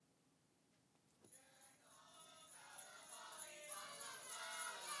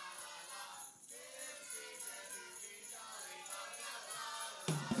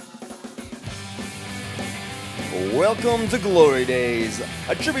Welcome to Glory Days,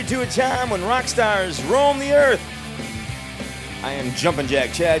 a tribute to a time when rock stars roam the earth. I am Jumpin'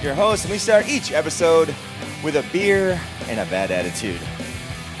 Jack Chad, your host, and we start each episode with a beer and a bad attitude.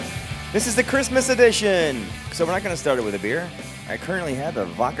 This is the Christmas edition, so we're not going to start it with a beer. I currently have a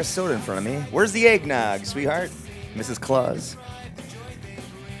vodka soda in front of me. Where's the eggnog, sweetheart? Mrs. Claus.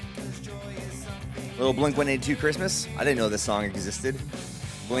 Little Blink-182 Christmas. I didn't know this song existed.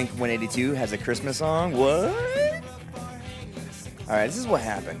 Blink-182 has a Christmas song? What? Alright, this is what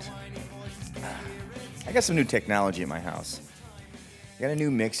happened. I got some new technology in my house. I got a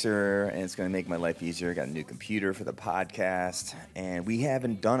new mixer, and it's going to make my life easier. I got a new computer for the podcast, and we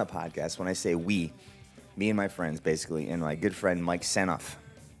haven't done a podcast. When I say we, me and my friends, basically, and my good friend Mike Sanoff,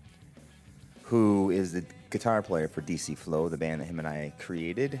 who is the guitar player for DC Flow, the band that him and I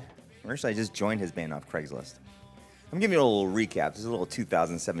created. Actually, I just joined his band off Craigslist. I'm giving you a little recap. This is a little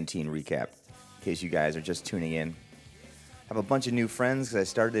 2017 recap, in case you guys are just tuning in. I have a bunch of new friends because I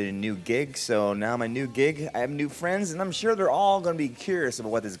started a new gig. So now my new gig, I have new friends, and I'm sure they're all going to be curious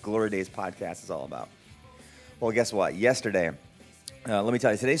about what this Glory Days podcast is all about. Well, guess what? Yesterday, let me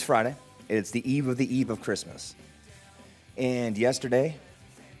tell you, today's Friday. It's the eve of Christmas. And yesterday,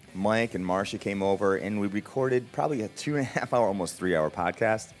 Mike and Marcia came over, and we recorded probably a 2.5 hour, almost 3 hour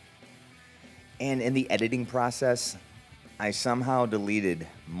podcast. And in the editing process, I somehow deleted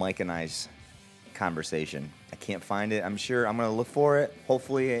Mike and I's conversation. I can't find it. I'm sure I'm going to look for it.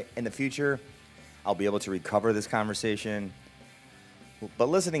 Hopefully, in the future, I'll be able to recover this conversation. But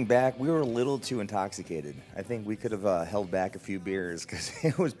listening back, we were a little too intoxicated. I think we could have held back a few beers because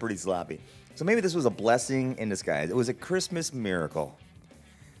it was pretty sloppy. So maybe this was a blessing in disguise. It was a Christmas miracle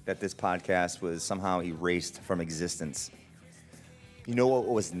that this podcast was somehow erased from existence. You know what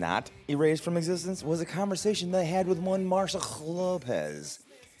was not erased from existence? Was a conversation that I had with one Marcia Lopez.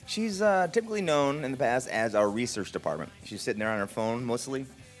 She's typically known in the past as our research department. She's sitting there on her phone mostly.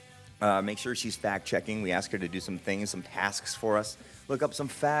 Make sure she's fact-checking. We ask her to do some things, some tasks for us. Look up some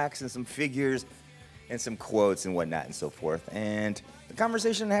facts and some figures and some quotes and whatnot and so forth. And the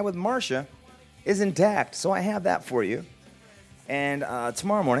conversation I had with Marcia is intact, so I have that for you. And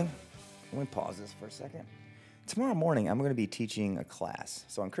tomorrow morning, let me pause this for a second. Tomorrow morning, I'm going to be teaching a class.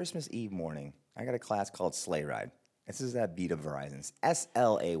 So on Christmas Eve morning, I got a class called Sleigh Ride. This is at Vita Verizon's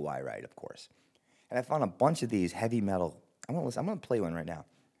S-L-A-Y Ride, of course. And I found a bunch of these heavy metal. I'm going to play one right now.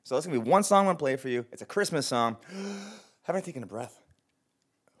 So it's going to be one song I'm going to play for you. It's a Christmas song. Haven't I taken a breath?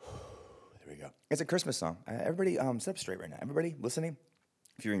 There we go. It's a Christmas song. Everybody sit up straight right now. Everybody listening,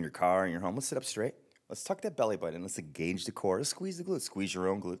 if you're in your car or in your home, let's sit up straight. Let's tuck that belly button. Let's engage the core. Let's squeeze the glutes. Squeeze your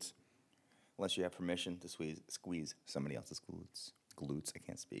own glutes. Unless you have permission to squeeze somebody else's glutes. Glutes, I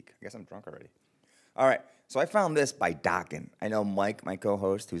can't speak. I guess I'm drunk already. All right, so I found this by Dokken. I know Mike, my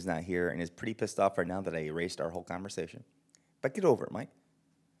co-host, who's not here, and is pretty pissed off right now that I erased our whole conversation. But get over it, Mike.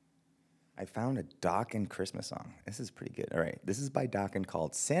 I found a Dokken Christmas song. This is pretty good. All right, this is by Dokken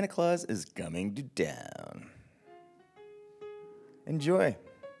called Santa Claus is Coming to Town. Enjoy.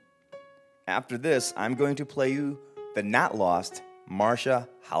 After this, I'm going to play you the not lost Marcia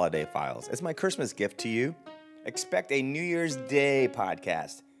Holiday Files. It's my Christmas gift to you. Expect a New Year's Day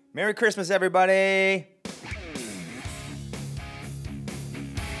podcast. Merry Christmas, everybody!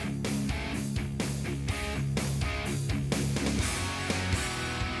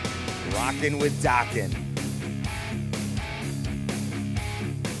 Rockin' with Dokken.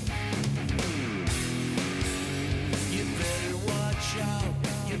 You better watch out,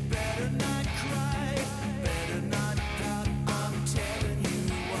 you better not cry, better not pout, I'm telling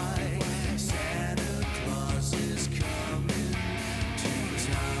you why. Santa Claus is coming to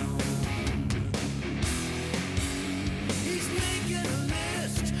town. He's making a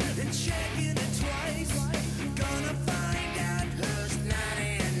list and checking it twice. Gonna find out who's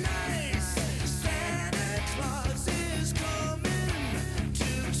naughty and nice. Santa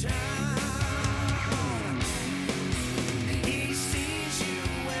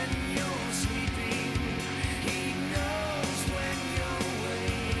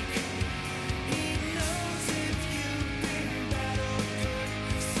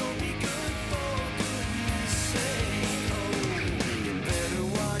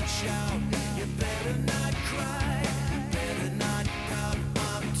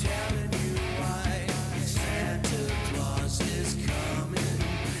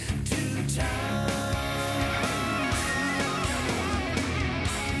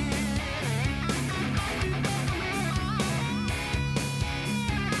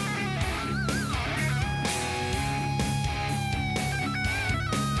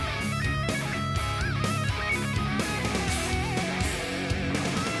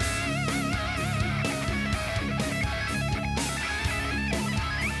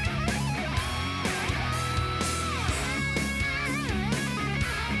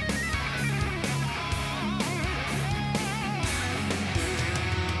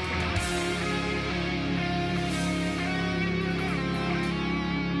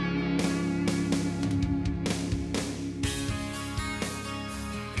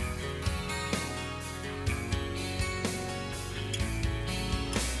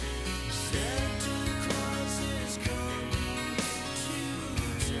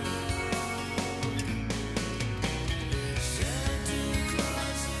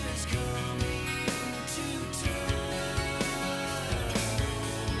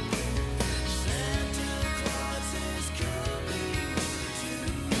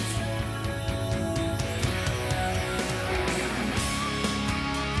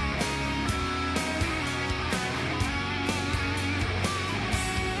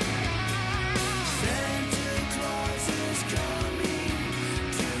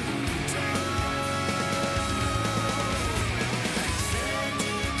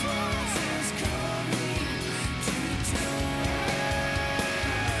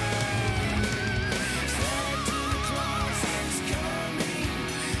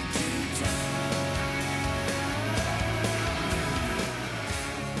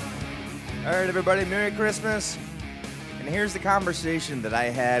All right, everybody, Merry Christmas. And here's the conversation that I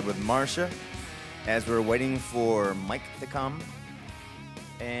had with Marcia as we're waiting for Mike to come.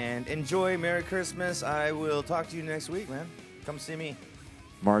 And enjoy Merry Christmas. I will talk to you next week, man. Come see me.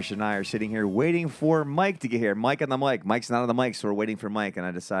 Marcia and I are sitting here waiting for Mike to get here. Mike on the mic. Mike's not on the mic, so we're waiting for Mike. And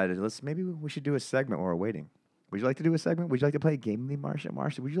I decided, maybe we should do a segment while we're waiting. Would you like to do a segment? Would you like to play a game with me, Marcia?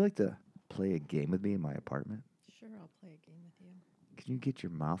 Marcia, would you like to play a game with me in my apartment? Sure, I'll play a game with you. Can you get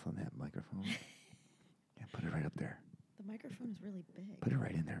your mouth on that microphone? Yeah, put it right up there. The microphone is really big. Put it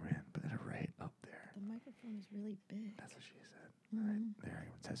right in there, man. Put it right up there. The microphone is really big. That's what she said. All right, there.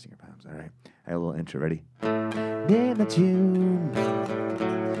 I'm testing your palms. All right. I have a little intro. Ready? Name the tune.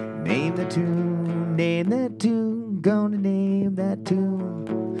 Name the tune. Name that tune. Gonna name that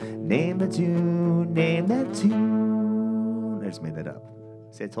tune. Name the tune. Name that tune. I just made that up.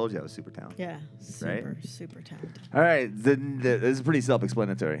 See, I told you I was super talented. Yeah, super talented. All right. This is pretty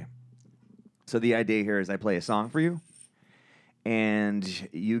self-explanatory. So the idea here is I play a song for you, and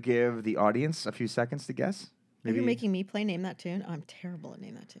you give the audience a few seconds to guess. Maybe. Are you making me play Name That Tune? Oh, I'm terrible at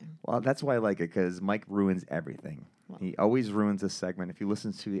Name That Tune. Well, that's why I like it, because Mike ruins everything. Well. He always ruins this segment. If you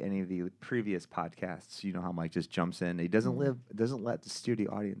listen to any of the previous podcasts, you know how Mike just jumps in. He doesn't let the studio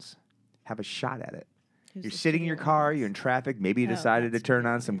audience have a shot at it. Who's You're the sitting in your studio car, audience? you're in traffic, maybe you Oh, decided to that's turn the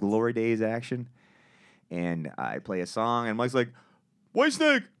on some audience. Glory Days action, and I play a song, and Mike's like, White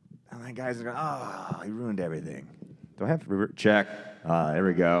Snake! And my guys are going, oh, he ruined everything. Do I have check? There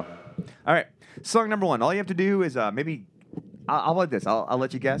we go. All right, song number one. All you have to do is maybe, I'll like this. I'll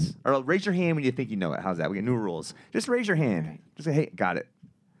let you guess. Or raise your hand when you think you know it. How's that? We got new rules. Just raise your hand. All right. Just say, hey, got it.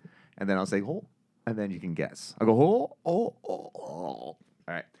 And then I'll say, oh, and then you can guess. I'll go, oh. All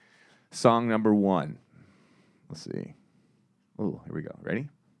right, song number one. Let's see. Oh, here we go. Ready?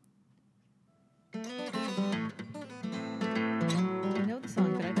 I know the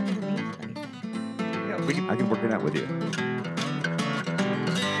song, but I don't know the name of anything. Yeah, I can work it out with you.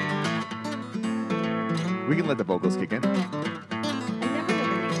 We can let the vocals kick in. I never know the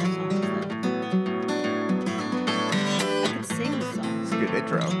name of songs, though. I could sing the song. It's a good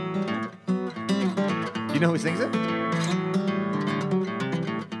intro. You know who sings it?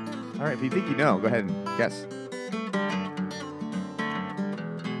 All right, if you think you know, go ahead and guess.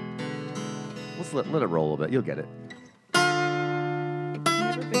 Let's let it roll a little bit. You'll get it. I've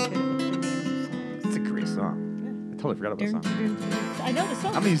never been good with the names of songs. It's a great song. I totally forgot about the song. I know the song.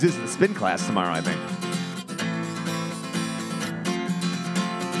 I'm going to use this in the spin class tomorrow, I think.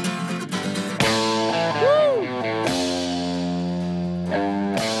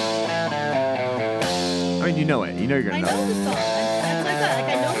 I mean, you know it. You know you're going I to know know the it. song. That's like that.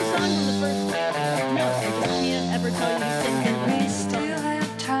 Like I know the song from the first note. I just can't ever tell you to sing it. We still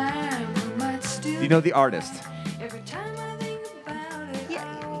have time, we might still Do you know the artist? every time I think about it,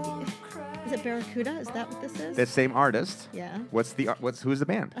 Yeah. I won't cry. Is it Barracuda? Is that what this is? That same artist. Yeah. Who's the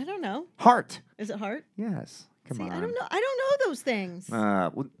band? I don't know. Heart. Is it Heart? Yes. Come See, on. I don't know. I don't know those things.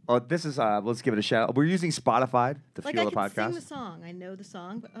 This is let's give it a shout. We're using Spotify to Like fuel I the can sing podcast. the song. I know the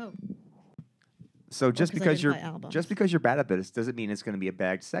song, but So just 'cause I because didn't you're buy albums. just because you're bad at this doesn't mean it's going to be a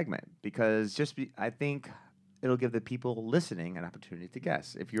bad segment. Because I think it'll give the people listening an opportunity to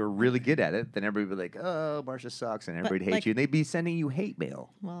guess. If you're really good at it, then everybody will be like, "Oh, Marcia sucks," and everybody hates like- you, and they'd be sending you hate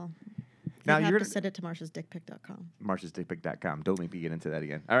mail. well, Now you you're have to send it to marshallsdickpic.com. marciasdickpic.com. Don't make me get into that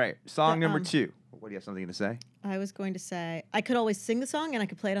again. All right, song But, number 2. What do you have something to say? I was going to say I could always sing the song and I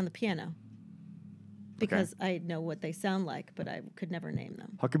could play it on the piano because I know what they sound like, but I could never name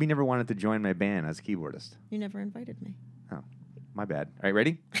them. How come you never wanted to join my band as a keyboardist? You never invited me. Oh, my bad. All right,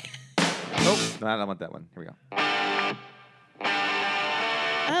 ready? Nope, no, I don't want that one. Here we go.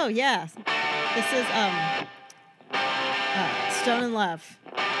 Oh yeah, this is Stone in Love.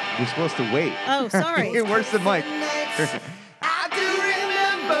 You're supposed to wait. Oh, sorry. Where's the mic? I do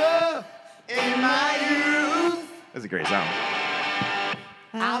remember in my youth. That's a great song.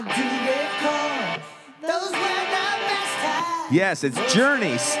 I do recall those were the best times. Yes, it's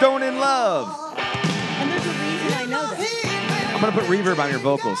Journey, Stone in Love. And there's a reason I know this. I'm going to put reverb on your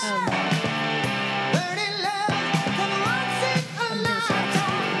vocals. Burning love, come on, sing along.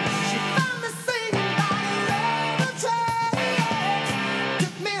 She found me singing by the railroad tracks.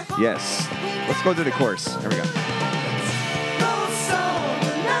 Took me home. Yes. Let's go to the chorus. There we go. Those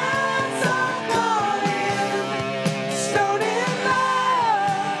summer nights are calling. Stone in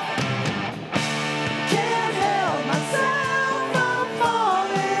love. Can't help myself from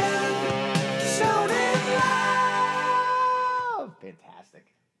falling. Stone in love. Fantastic.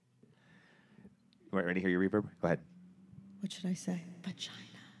 Ready to hear your reverb? Go ahead. What should I say?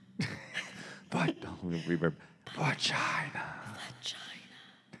 Vagina. But reverb. Vagina.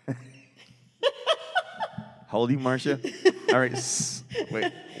 Vagina. Hold you, Marcia. All right.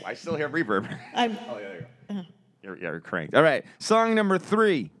 Wait, I still hear reverb. I'm Oh, yeah, there you go. You're cranked. All right. Song number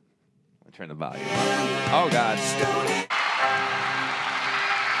 3. I'll turn the volume up. Oh, God.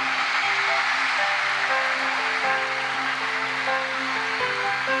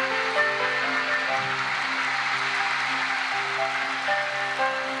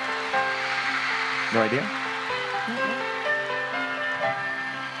 No idea?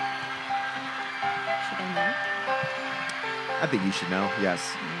 should I know? I think you should know.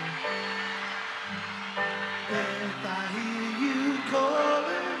 Yes. If I hear you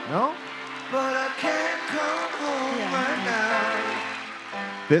calling, No? but I can't come home Yeah. right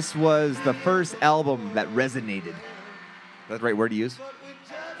now. This was the first album that resonated. That's the right word to use?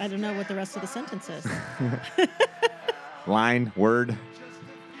 I don't know what the rest of the sentence is. Line, word.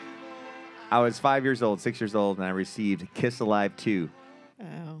 I was 5 years old, 6 years old, and I received Kiss Alive 2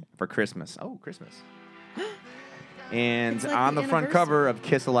 Oh. for Christmas. Oh, Christmas. And It's like on the the front cover of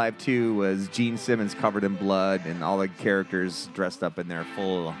Kiss Alive 2 was Gene Simmons covered in blood and all the characters dressed up in their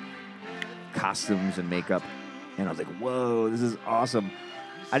full costumes and makeup. And I was like, whoa, this is awesome.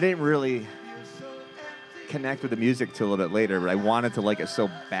 I didn't really connect with the music till a little bit later, but I wanted to like it so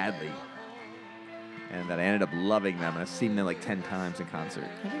badly. And that I ended up loving them. And I've seen them like 10 times in concert.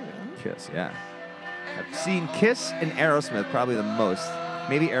 Have you really? Kiss, yeah. I've seen Kiss and Aerosmith probably the most.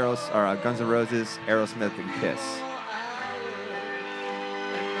 Maybe Guns N' Roses, Aerosmith, and Kiss.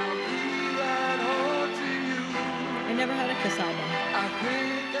 I never had a Kiss album.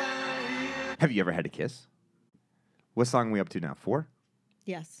 Have you ever had a Kiss? What song are we up to now? 4?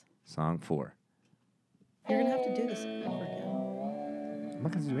 Yes. Song 4. You're gonna have to do this over again. I'm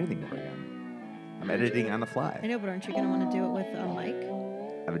not going to do anything over again. I'm editing on the I fly. know, but aren't you gonna want to do it with Mike?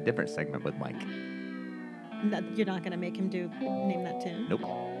 I have a different segment with Mike. No, you're not gonna make him name that tune. Nope,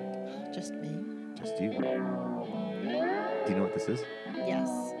 Just me. just you. Do you know what this is? Yes,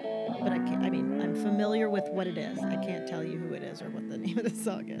 but I can't. I mean, I'm familiar with what it is. I can't tell you who it is or what the name of the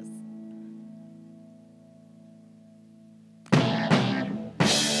song is.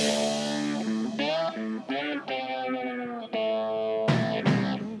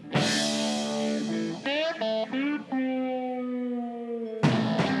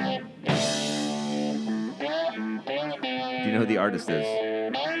 Do you know who the artist is?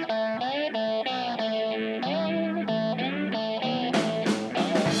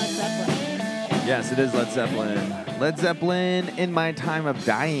 Led Zeppelin. Yes, it is Led Zeppelin. Led Zeppelin, In My Time of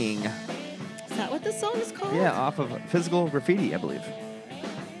Dying. Is that what this song is called? Yeah, off of Physical Graffiti, I believe.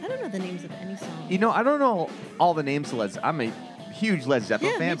 I don't know the names of any songs. You know, I don't know all the names of Led Zeppelin. I'm a huge Led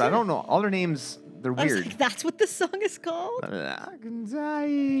Zeppelin Yeah, me fan, but I too. don't know all their names. They're I was weird. like, that's what this song is called? I can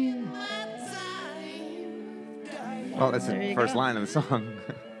die. Oh, that's There the you first go. line of the song.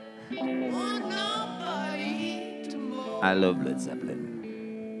 I love Led Zeppelin.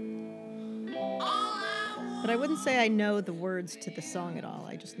 But I wouldn't say I know the words to the song at all.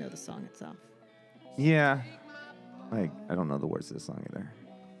 I just know the song itself. Yeah. I don't know the words to the song either.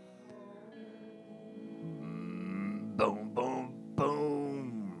 Boom, boom,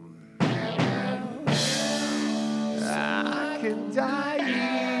 boom. I can die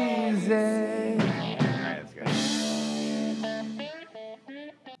easy. All right, that's good.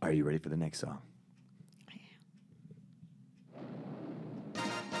 Are you ready for the next song?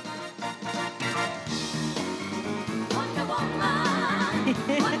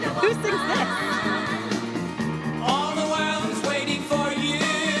 Who sings this? All the world's waiting for you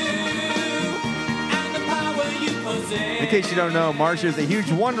and the power you possess. In case you don't know, Marcia is a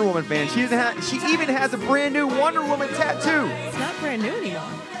huge Wonder Woman fan. She even has a brand new Wonder Woman tattoo. It's not brand new anymore.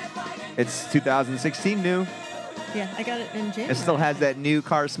 It's 2016 new. Yeah, I got it in January. It still has that new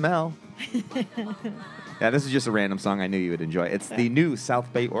car smell. Yeah, this is just a random song I knew you would enjoy. It's the new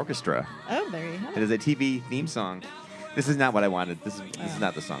South Bay Orchestra. Oh, there you have It it. is a TV theme song. This is not what I wanted. This is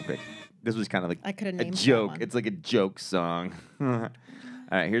not the song pick. This was kind of like I coulda a named that joke. one. It's like a joke song. All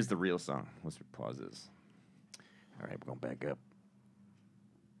right, here's the real song. Let's pause this. All right, we're going back up.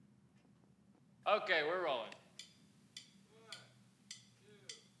 Okay, we're rolling.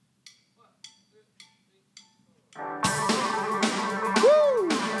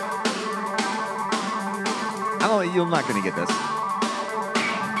 I don't know, you're not going to get this.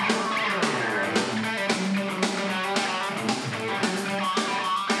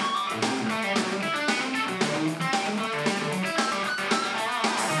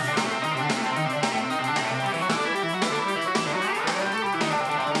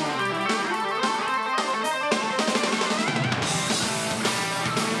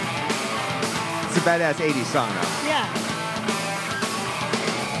 It's a badass 80s song, though. Yeah.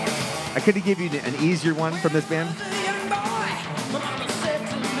 I could have given you an easier one from this band.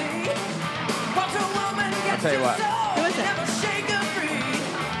 I'll tell you what. Who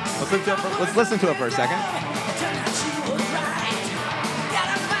is it? Let's listen to it for a second.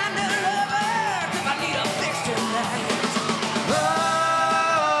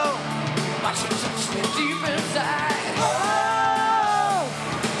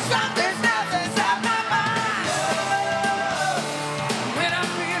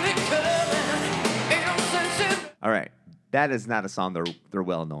 All right. That is not a song they're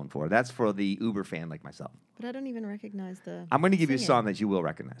well known for. That's for the Uber fan like myself. But I don't even recognize the. I'm going to give you a singing. song that you will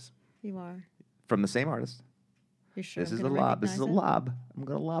recognize You are. from the same artist. You're sure? This I'm is the gonna lob. This is a recognize it? lob. I'm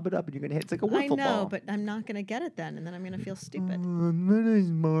going to lob it up and you're going to hit. It's like a I wiffle know, ball. but I'm not gonna get it then, and then I'm gonna feel stupid. My name's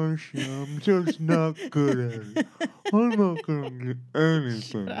Marcia. I'm just not good at it. I'm not going to get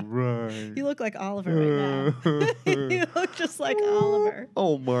anything right. You look like Oliver right now. You look just like Oliver.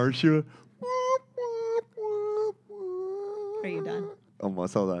 Oh, Marcia. Are you done?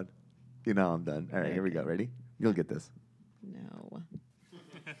 Almost. Hold on. You know I'm done. All right, here we go. Ready? You'll get this. No.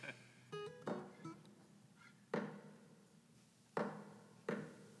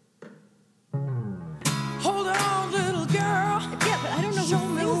 Hold on, little girl. Yeah, but I don't know Show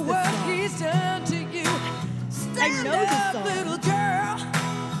who me sings what this song. he's done to you. Stand know this up, song. little girl.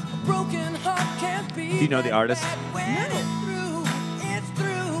 A broken heart can't be. Do you know the artist? When it's through, it's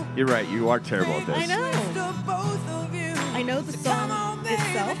through. You're right. You are terrible at this. I know. It's the both of you. I know the So come song on, baby,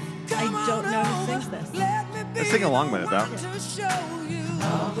 itself. I come don't on know who over. sings this. Let me be Let's sing along the with it, though. one to show you.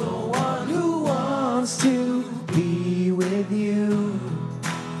 I'm the one who wants to Be with you.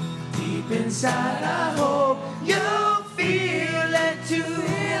 deep inside. I hope you feel it too.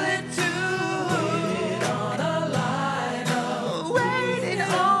 Feel it too. Waiting on a line, waiting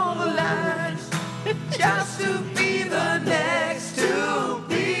on the line, just to be the next to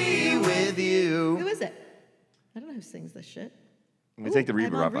be with you. Who is it? I don't know who sings this shit. Let me take the Ooh,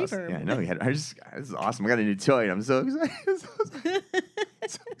 I'm reverb on off us. reverb. Yeah, I know. This is awesome. I got a new toy. I'm so excited.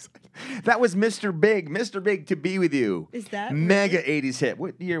 So excited. That was Mr. Big. Mr. Big, To Be With You. Is that Mega 80s hit.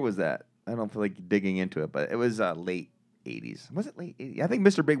 What year was that? I don't feel like digging into it, but it was late 80s. Was it late 80s? I think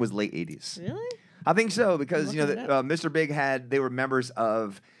Mr. Big was late 80s. Really? I think so because, you know, looking it up. Mr. Big they were members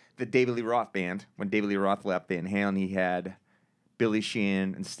of the David Lee Roth band. When David Lee Roth left Van Halen, he had Billy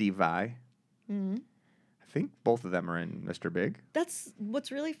Sheehan and Steve Vai. Mm-hmm. I think both of them are in Mr. Big. That's what's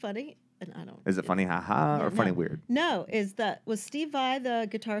really funny, and I don't. Is it funny, haha, Yeah, or funny no. weird? No, was Steve Vai the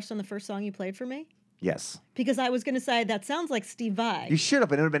guitarist on the first song you played for me? Yes. Because I was going to say that sounds like Steve Vai. You should have,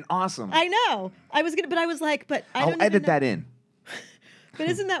 and it would have been awesome. I know. I was gonna, but I was like, but I I'll don't edit even know. that in. But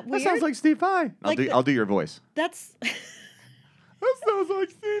isn't that That weird? sounds like Steve Vai. Like the- I'll do your voice. That's That sounds like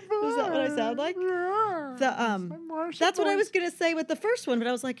Steve Vai. Is that what I sound like? That's what I was gonna say with the first one, but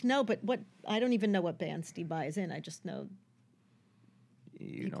I was like, no, but what? I don't even know what band Steve Vai is in. I just know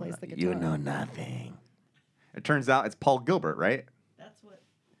You know, plays the you guitar. know nothing. It turns out it's Paul Gilbert, right? that's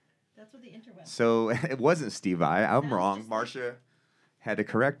what the interweb. So it wasn't Steve Vai. I'm Sounds wrong. just like- Marcia had to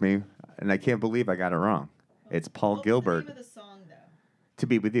correct me, and I can't believe I got it wrong. It's Paul Gilbert. the song though? To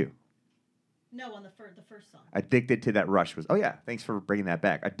Be With You. No, on the first song. Addicted to That Rush was. Oh yeah, thanks for bringing that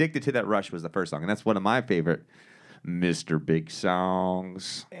back. Addicted to That Rush was the first song, and that's one of my favorite Mr. Big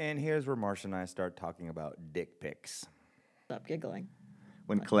songs. And here's where Marsha and I start talking about dick pics. Stop giggling.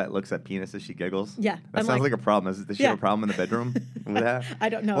 When Colette looks at penises, she giggles. Yeah, that I'm sounds like- like a problem. Does she Yeah. have a problem in the bedroom with that? I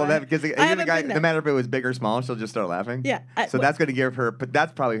don't know. Well, I- that because I haven't guy, been no there. matter if it was big or small, she'll just start laughing. Yeah, So that's going to give her. But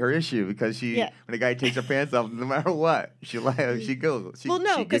that's probably her issue because she, Yeah. when a guy takes her pants off, no matter what, she laughs. She giggles. She, Well,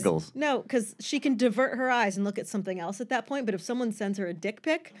 no, she giggles. because she can divert her eyes and look at something else at that point. But if someone sends her a dick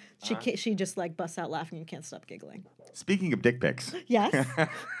pic, Uh-huh. she just like busts out laughing and can't stop giggling. Speaking of dick pics, Yes, that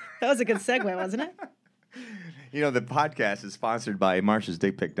was a good segue, wasn't it? you know the podcast is sponsored by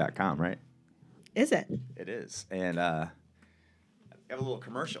Marcia'sDickPic.com, right? Is it? It is, and I have a little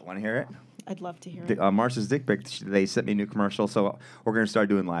commercial. Want to hear it? I'd love to hear it. Marcia's Dick Pic. They sent me a new commercial, so we're going to start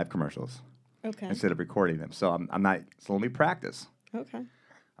doing live commercials Okay. instead of recording them. So I'm not. So let me practice. Okay.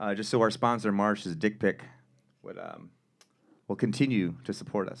 Just so our sponsor, Marcia's Dick Pic, will continue to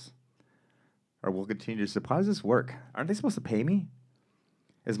support us, or will continue to support. How does this work? Aren't they supposed to pay me?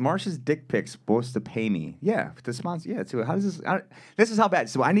 Is Marcia's Dick Pic supposed to pay me? Yeah, to sponsor. Yeah. So how does this? This is how bad.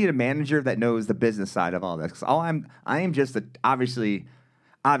 So I need a manager that knows the business side of all this. Because I am just obviously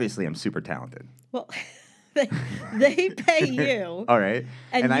I'm super talented. Well, they pay you. All right,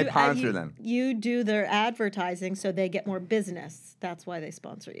 and I you- sponsor you- them. You do their advertising so they get more business. That's why they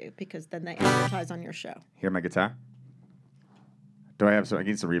sponsor you, because then they advertise on your show. Hear my guitar? Do I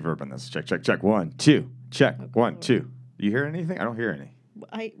need some reverb on this? Check. 1, 2. Check. 1, 2. You hear anything? I don't hear any.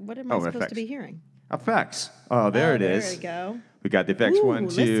 What am I supposed effects. to be hearing? Effects. Oh, there it is. There we go. We got the effects Ooh, 1,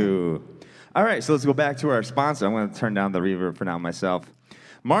 2. All right, so let's go back to our sponsor. I'm going to turn down the reverb for now myself.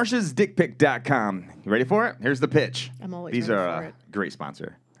 Marsh'sDickPic.com. You ready for it? Here's the pitch. I'm always These ready are for a it. great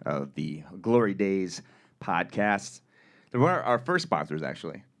sponsor of the Glory Days podcast. They're one of our first sponsors,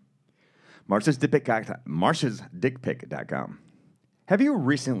 actually. Marsh'sDickPic.com. Have you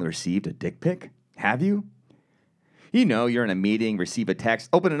recently received a dick pic? Have you? You know, you're in a meeting, receive a text,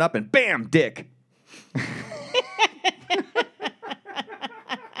 open it up, and bam, dick.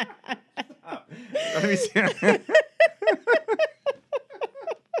 Let me see.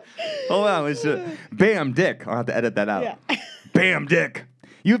 Hold on, let's just, bam, dick. I'll have to edit that out. Yeah. Bam, dick.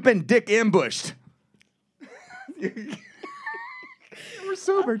 You've been dick ambushed. We're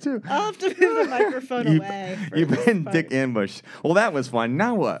sober too. I'll have to move the microphone away. for You've this been part. dick ambushed. Well, that was fun.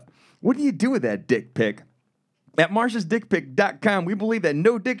 Now what? What do you do with that dick pic? At Marsh'sDickPic.com, we believe that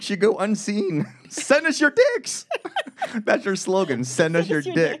no dick should go unseen. Send us your dicks. That's your slogan. Send us your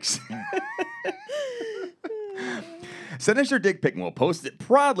dicks. Send us your dick pic and we'll post it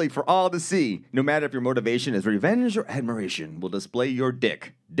proudly for all to see. No matter if your motivation is revenge or admiration, we'll display your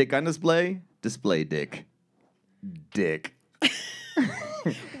dick. Dick on display, display dick. Dick.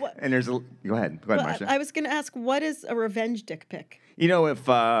 What- And there's a... Go ahead, Well, Marcia. I was going to ask, what is a revenge dick pic? You know, if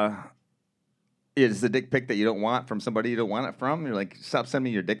it's a dick pic that you don't want from somebody you don't want it from, you're like, stop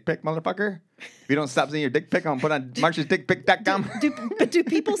sending me your dick pic, motherfucker. If you don't stop sending your dick pic, I'm going to put on Marsh'sDickPic.com. But do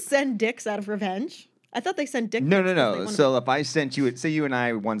people send dicks out of revenge? I thought they sent dick No. pics 'cause they wanna- So if I sent you, say you and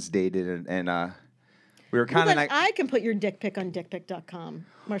I once dated and we were Well, kind of then like, I can put your dick pic on dickpic.com,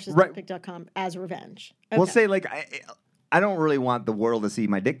 Right. Marsh'sDickPic.com as revenge. we'll Okay. say like, I don't really want the world to see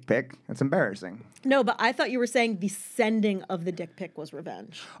my dick pic. That's embarrassing. No, but I thought you were saying the sending of the dick pic was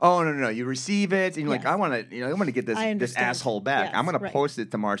revenge. Oh, no. You receive it and you're like, Yes. I want to get I this understand. asshole back. Yes, I'm going to right. post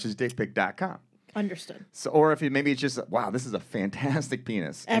it to Marsh'sDickPic.com. Understood. So, or if maybe it's just, wow, this is a fantastic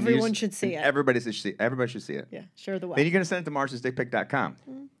penis. And you Everyone just- should see and it. Everybody should see it. Yeah, share the Then wealth. you're going to send it to Marsh'sDickPic.com.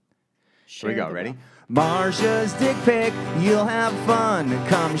 Here we Share go. the Ready? wealth. Marsha's dick pic, you'll have fun.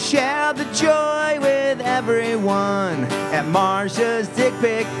 Come share the joy with everyone. At Marsha's dick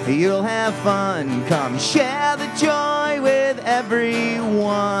pic, you'll have fun. Come share the joy with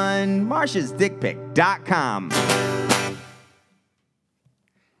everyone. Marsh'sDickPic.com.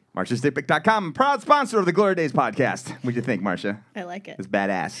 Marsh'sDickPic.com, proud sponsor of the Glory Days podcast. What do you think, Marcia? I like it. It's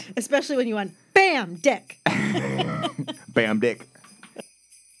badass. Especially when you went, bam, dick. Bam, dick.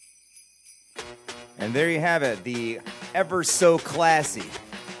 And there you have it, the ever so classy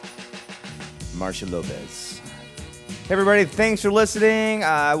Marcia Lopez. Hey everybody, thanks for listening.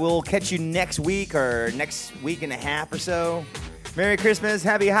 We'll catch you next week or next week and a half or so. Merry Christmas,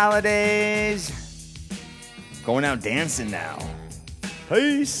 happy holidays. Going out dancing now.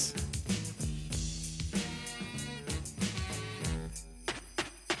 Peace.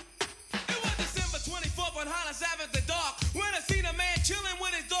 It was December 24th on Hollis Ave at the dark when I seen a man chilling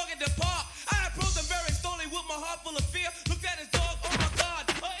with his dog at the park. I approached him very slowly with my heart full of fear. Looked at his dog, oh my God,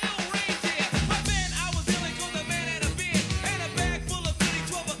 a ill reindeer. But then I was dealing with the man had a beard and a bag full of goodies,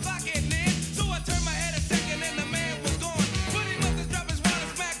 12 o'clock at night. So I turned my head a second and the man was gone. But he must have dropped his wallet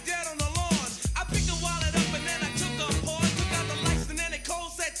smack dead on the lawn. I picked the wallet up and then I took a pause, took out the lights and then it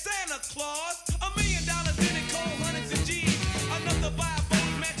cold said Santa Claus. $1 million in it cold, hundreds of G's. Enough to buy a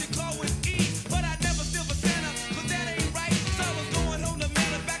phone magic car with ease. But I never steal for Santa, cause that ain't right. So I was going home to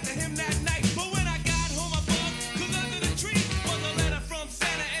mail it back to him that night. But when I got home, I bugged, cause under the tree was a letter from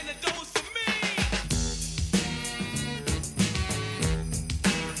Santa and the door was for me.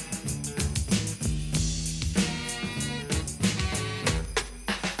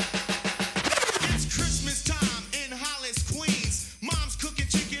 It's Christmas time in Hollis, Queens. Mom's cooking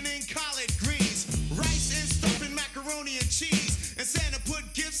chicken and collard greens, rice and stuffing macaroni and cheese. And Santa put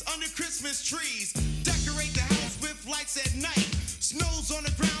gifts under Christmas trees. Decorate the house with lights at night. Snow's on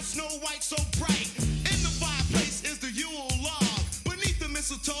the ground, snow white so bright. In the fireplace is the Yule log. Beneath the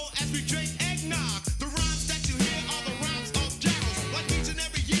mistletoe as we drink